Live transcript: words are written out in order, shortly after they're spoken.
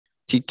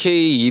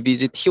DK,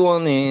 EDG,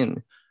 T1은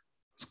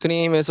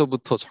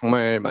스크림에서부터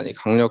정말 많이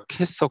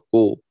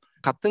강력했었고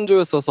같은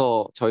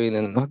조였어서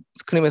저희는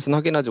스크림에서는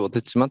확인하지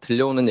못했지만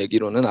들려오는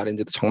얘기로는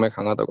RNG도 정말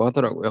강하다고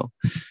하더라고요.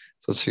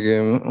 그래서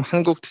지금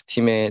한국 두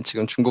팀에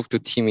지금 중국 두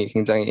팀이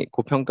굉장히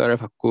고평가를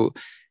받고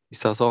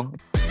있어서.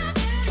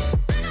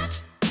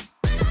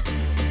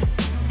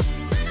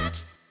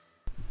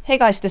 Hey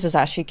guys, this is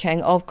Ashley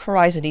Kang of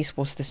Horizon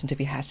Esports. This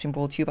interview has been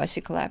brought to you by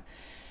Collab.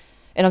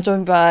 And I'm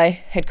joined by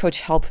head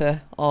coach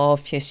Helper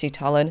of PSG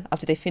Talon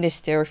after they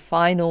finished their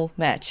final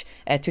match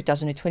at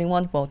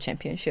 2021 World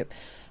Championship.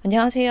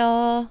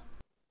 안녕하세요.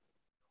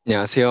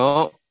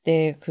 안녕하세요.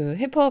 네, 그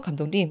헬퍼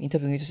감독님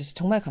인터뷰 해주셔서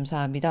정말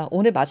감사합니다.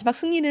 오늘 마지막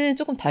승리는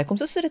조금 달콤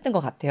씁쓸했던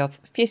것 같아요.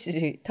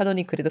 PSG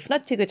탈론이 그래도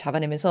프나틱을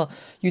잡아내면서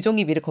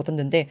유종의 미를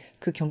거뒀는데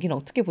그 경기는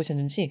어떻게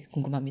보셨는지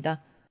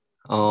궁금합니다.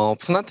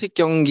 푸나틱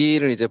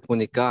경기를 이제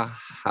보니까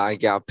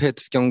이게 앞에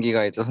두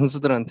경기가 이제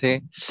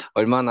선수들한테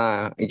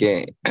얼마나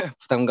이게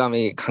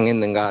부담감이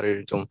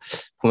강했는가를 좀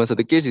보면서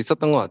느낄 수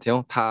있었던 것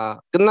같아요.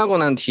 다 끝나고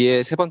난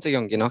뒤에 세 번째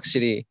경기는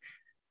확실히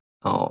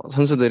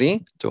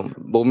선수들이 좀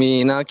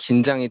몸이나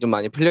긴장이 좀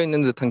많이 풀려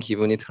있는 듯한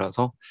기분이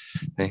들어서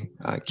네,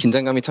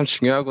 긴장감이 참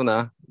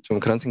중요하구나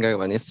좀 그런 생각을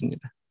많이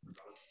했습니다.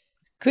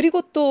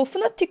 그리고 또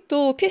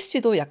푸나틱도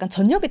PSG도 약간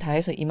전력을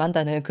다해서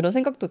임한다는 그런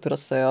생각도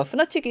들었어요.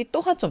 푸나틱이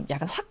또한 좀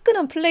약간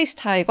화끈한 플레이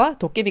스타일과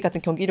도깨비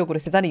같은 경기력으로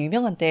대단히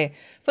유명한데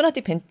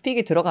푸나틱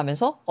벤픽에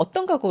들어가면서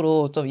어떤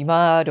각오로 좀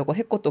임하려고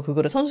했고 또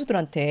그거를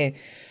선수들한테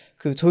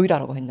그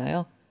조율하라고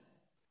했나요?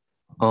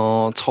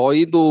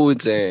 저희도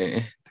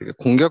이제 되게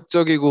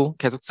공격적이고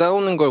계속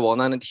싸우는 걸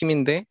원하는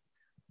팀인데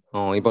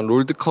이번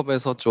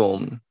롤드컵에서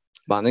좀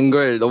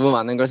너무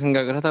많은 걸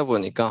생각을 하다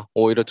보니까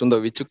오히려 좀 더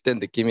위축된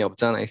느낌이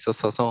없지 않아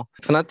있었어서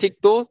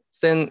푸나틱도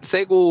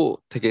세고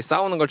되게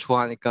싸우는 걸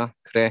좋아하니까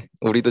그래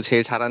우리도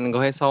제일 잘하는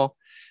거 해서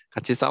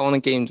같이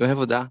싸우는 게임 좀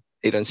해보자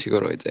이런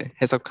식으로 이제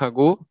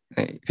해석하고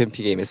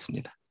뱀픽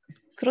게임했습니다.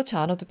 그렇지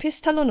않아도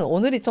피스탈로는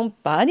오늘이 좀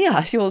많이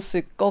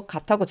아쉬웠을 것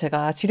같다고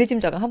제가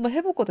지레짐작을 한번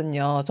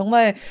해보거든요.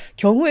 정말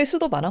경우의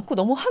수도 많았고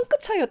너무 한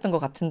끗 차이였던 것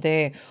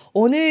같은데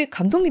오늘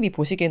감독님이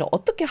보시기에는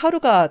어떻게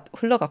하루가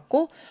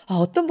흘러갔고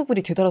어떤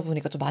부분이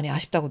되돌아보니까 좀 많이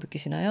아쉽다고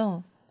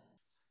느끼시나요?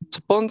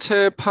 첫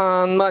번째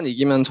판만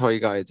이기면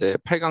저희가 이제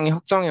 8강이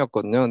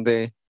확정이었거든요.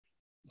 근데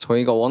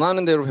저희가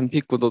원하는 대로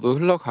뱀픽 구도도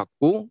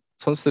흘러갔고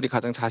선수들이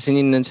가장 자신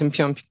있는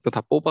챔피언 픽도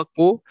다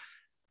뽑았고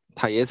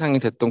다 예상이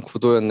됐던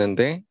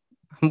구도였는데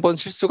한 번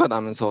실수가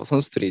나면서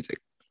선수들이 이제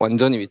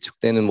완전히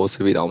위축되는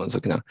모습이 나오면서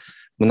그냥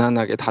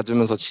무난하게 다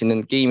주면서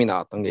지는 게임이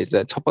나왔던 게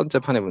이제 첫 번째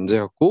판의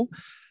문제였고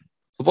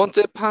두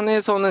번째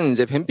판에서는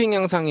이제 뱀픽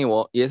양상이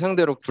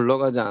예상대로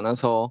굴러가지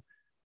않아서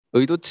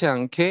의도치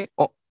않게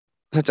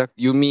살짝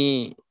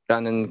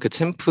유미라는 그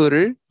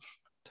챔프를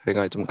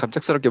저희가 좀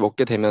갑작스럽게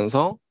먹게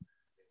되면서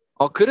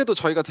그래도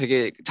저희가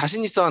되게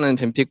자신 있어 하는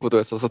뱀픽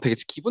구도였어서 되게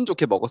기분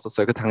좋게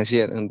먹었었어요. 그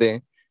당시에는.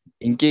 근데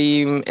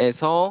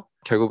인게임에서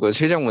결국은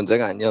실력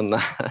문제가 아니었나.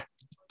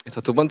 그래서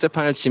두 번째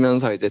판을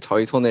지면서 이제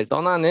저희 손을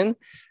떠나는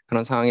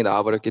그런 상황이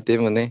나와버렸기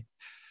때문에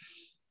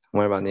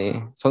정말 많이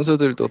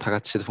선수들도 다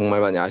같이 정말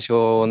많이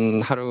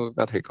아쉬운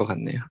하루가 될 것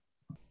같네요.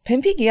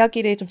 뱀픽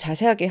이야기를 좀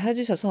자세하게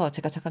해주셔서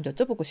제가 잠깐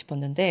여쭤보고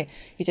싶었는데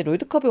이제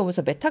롤드컵에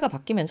오면서 메타가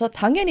바뀌면서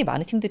당연히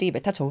많은 팀들이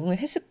메타 적응을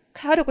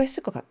하려고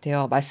했을 것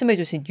같아요.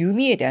 말씀해주신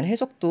유미에 대한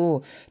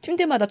해석도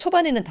팀들마다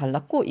초반에는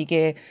달랐고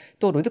이게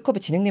또 롤드컵이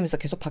진행되면서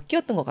계속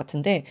바뀌었던 것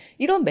같은데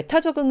이런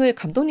메타 적응을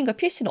감독님과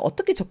PSC는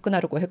어떻게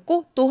접근하려고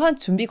했고 또한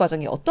준비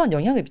과정에 어떠한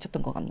영향을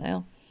미쳤던 것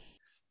같나요?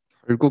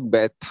 결국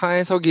메타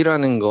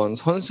해석이라는 건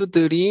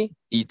선수들이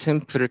이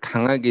챔프를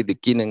강하게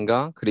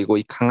느끼는가 그리고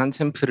이 강한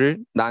챔프를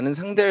나는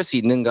상대할 수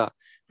있는가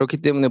그렇기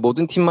때문에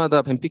모든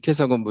팀마다 뱀픽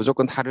해석은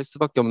무조건 다를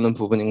수밖에 없는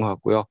부분인 것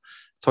같고요.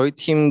 저희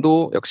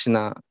팀도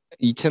역시나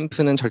이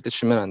챔프는 절대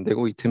주면 안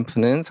되고 이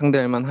챔프는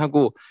상대할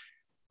만하고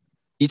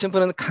이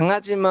챔프는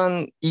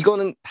강하지만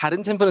이거는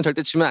다른 챔프는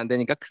절대 주면 안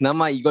되니까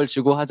그나마 이걸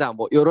주고 하자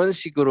뭐 이런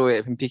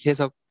식으로의 뱀픽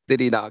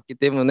해석들이 나왔기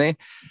때문에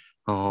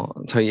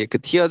저희의 그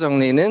티어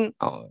정리는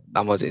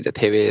나머지 이제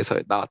대회에서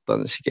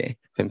나왔던 식의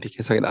뱀픽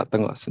해석이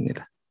나왔던 것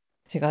같습니다.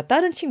 제가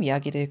다른 팀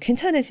이야기를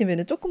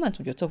괜찮으시면 조금만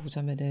좀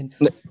여쭤보자면은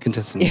네, 예,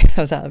 괜찮습니다.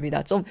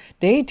 감사합니다. 좀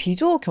내일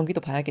D조 경기도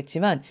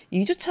봐야겠지만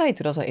 2주 차에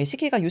들어서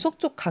LCK가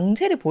유속적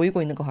강세를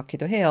보이고 있는 것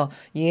같기도 해요.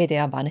 이에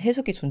대한 많은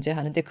해석이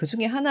존재하는데 그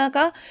중에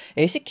하나가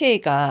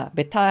LCK가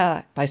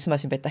메타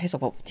말씀하신 메타 해석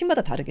뭐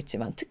팀마다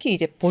다르겠지만 특히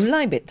이제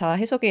본라인 메타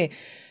해석이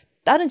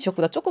다른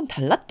지역보다 조금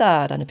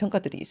달랐다라는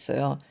평가들이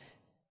있어요.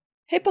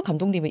 헬퍼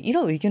감독님은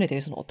이런 의견에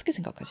대해서는 어떻게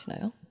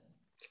생각하시나요?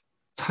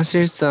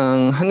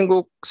 사실상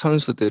한국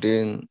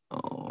선수들은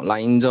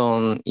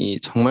라인전이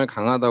정말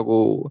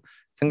강하다고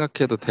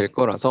생각해도 될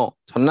거라서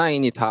전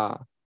라인이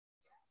다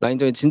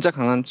라인전이 진짜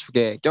강한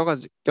축에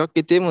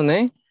꼈기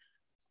때문에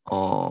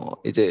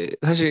이제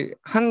사실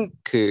한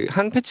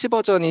패치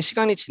버전이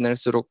시간이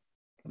지날수록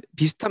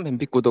비슷한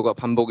뱀픽 구도가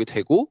반복이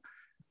되고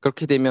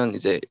그렇게 되면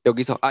이제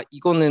여기서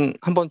이거는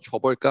한번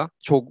줘볼까?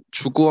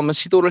 주고 한번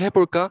시도를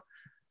해볼까?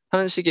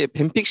 하는 식의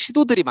뱀픽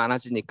시도들이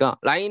많아지니까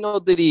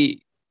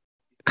라이너들이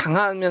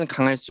강하면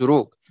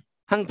강할수록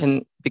한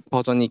벤픽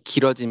버전이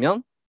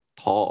길어지면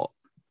더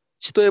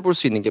시도해볼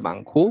수 있는 게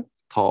많고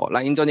더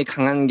라인전이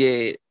강한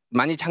게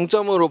많이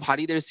장점으로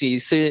발휘될 수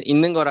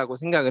있는 거라고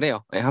생각을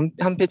해요.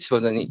 한 패치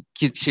버전이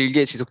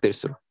길게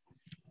지속될수록.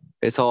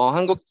 그래서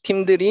한국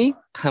팀들이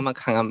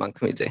강한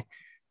만큼 이제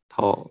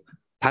더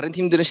다른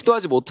팀들은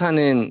시도하지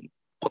못하는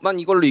난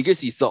이걸로 이길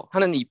수 있어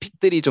하는 이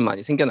픽들이 좀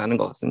많이 생겨나는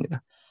것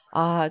같습니다.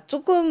 아,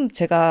 조금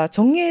제가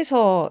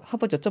정리해서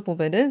한번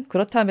여쭤보면은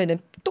그렇다면은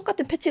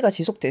똑같은 패치가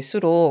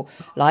지속될수록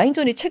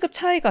라인전이 체급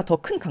차이가 더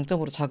큰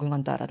강점으로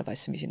작용한다라는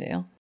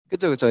말씀이시네요.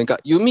 그쵸, 그쵸. 그러니까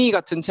유미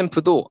같은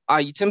챔프도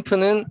이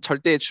챔프는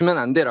절대 주면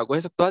안 돼라고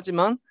해석도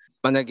하지만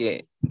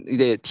만약에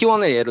이제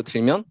T1을 예로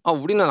들면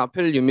우리는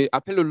아펠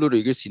룰루를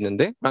이길 수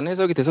있는데 라는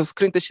해석이 돼서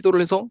스크린 때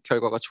시도를 해서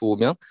결과가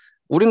좋으면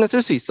우리는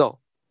쓸 수 있어.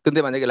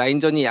 근데 만약에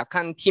라인전이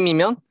약한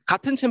팀이면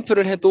같은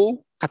챔프를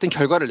해도 같은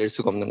결과를 낼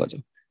수가 없는 거죠.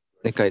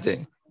 그러니까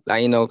이제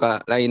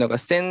라이너가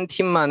센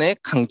팀만의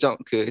강점,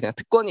 그냥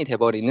특권이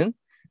돼버리는,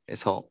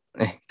 그래서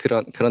네,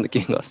 그런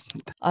느낌인 것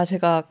같습니다. 아,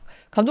 제가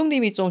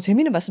감독님이 좀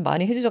재미있는 말씀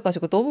많이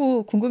해주셔가지고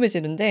너무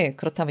궁금해지는데,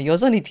 그렇다면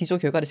여전히 D조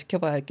결과를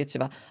지켜봐야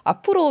겠지만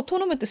앞으로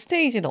토너먼트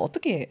스테이지는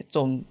어떻게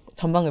좀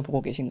전망을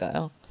보고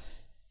계신가요?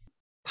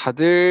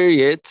 다들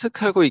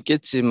예측하고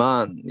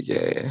있겠지만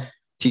이게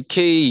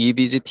DK,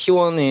 EDG,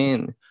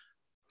 T1은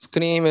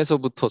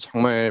스크림에서부터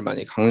정말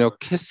많이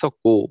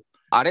강력했었고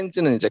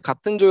RNG는 이제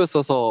같은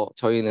조였어서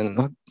저희는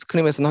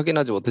스크림에서는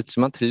확인하지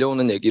못했지만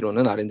들려오는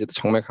얘기로는 RNG도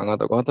정말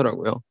강하다고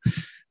하더라고요.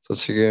 그래서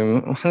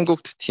지금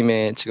한국 두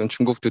팀에 지금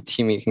중국 두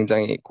팀이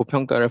굉장히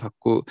고평가를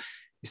받고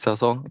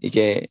있어서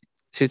이게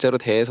실제로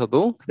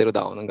대회에서도 그대로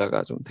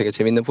나오는가가 좀 되게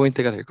재밌는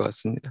포인트가 될 것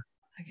같습니다.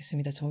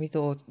 알겠습니다.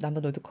 저희도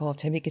남은 롤드컵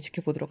재미있게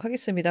지켜보도록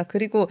하겠습니다.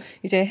 그리고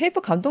이제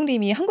헬프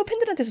감독님이 한국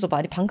팬들한테서도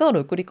많이 반가운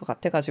얼굴일 것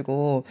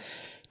같아가지고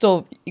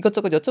좀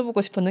이것저것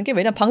여쭤보고 싶었는 게,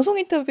 왜냐면 방송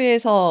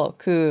인터뷰에서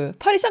그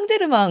파리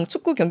샹제르맹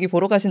축구 경기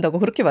보러 가신다고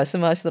그렇게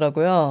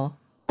말씀하시더라고요.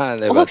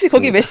 네, 혹시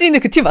거기 맞습니다. 메시 있는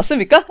그 팀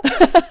맞습니까?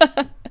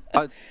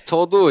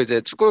 저도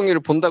이제 축구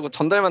경기를 본다고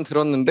전달만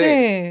들었는데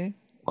네.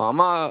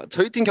 아마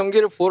저희 팀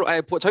경기를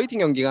저희 팀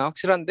경기가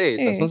확실한데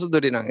일단 네.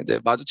 선수들이랑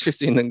이제 마주칠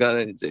수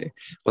있는가는 이제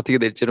어떻게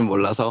될지는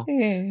몰라서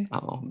네.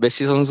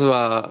 메시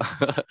선수와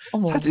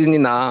어머,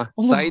 사진이나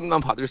어머. 사인만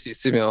받을 수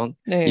있으면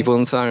네.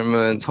 이번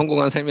삶은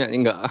성공한 삶이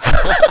아닌가.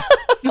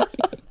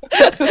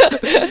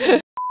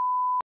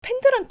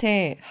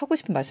 팬들한테 하고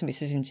싶은 말씀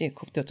있으신지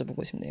그것도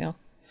여쭤보고 싶네요.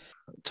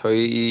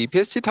 저희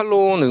PSG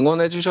탈론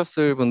응원해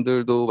주셨을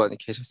분들도 많이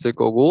계셨을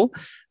거고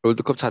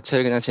롤드컵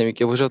자체를 그냥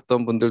재밌게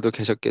보셨던 분들도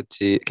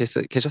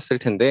계셨을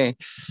텐데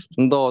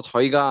좀 더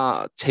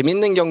저희가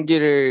재밌는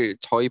경기를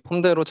저희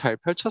폼대로 잘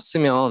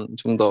펼쳤으면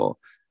좀 더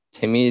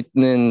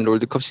재밌는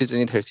롤드컵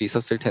시즌이 될 수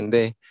있었을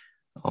텐데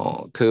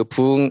그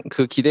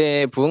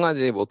기대에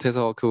부응하지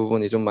못해서 그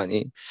부분이 좀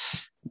많이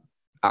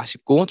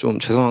아쉽고 좀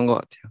죄송한 것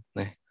같아요.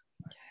 네.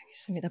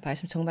 알겠습니다.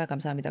 말씀 정말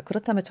감사합니다.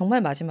 그렇다면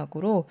정말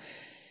마지막으로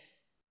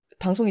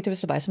방송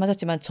인터뷰에서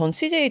말씀하셨지만 전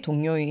CJ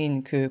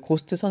동료인 그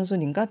고스트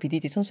선수님과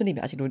BDD 선수님이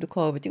아직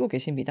롤드컵을 뛰고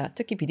계십니다.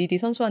 특히 BDD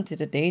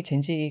선수한테는 내일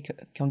젠지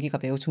경기가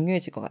매우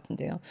중요해질 것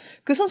같은데요.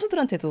 그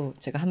선수들한테도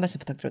제가 한 말씀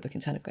부탁드려도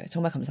괜찮을까요?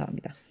 정말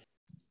감사합니다.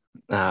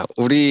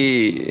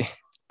 우리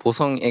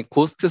보성의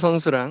고스트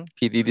선수랑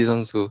BDD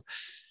선수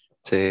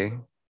이제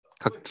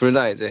각 둘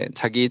다 이제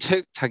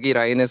자기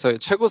라인에서의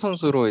최고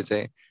선수로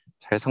이제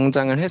잘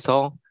성장을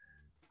해서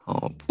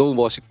너무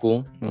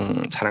멋있고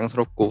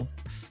자랑스럽고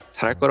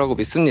잘할 거라고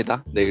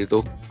믿습니다.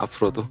 내일도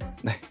앞으로도.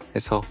 네,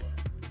 해서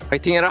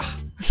파이팅해라.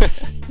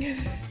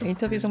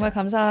 인터뷰 정말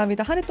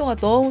감사합니다. 한 해 동안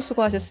너무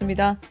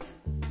수고하셨습니다.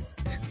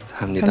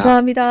 감사합니다.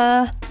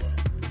 감사합니다.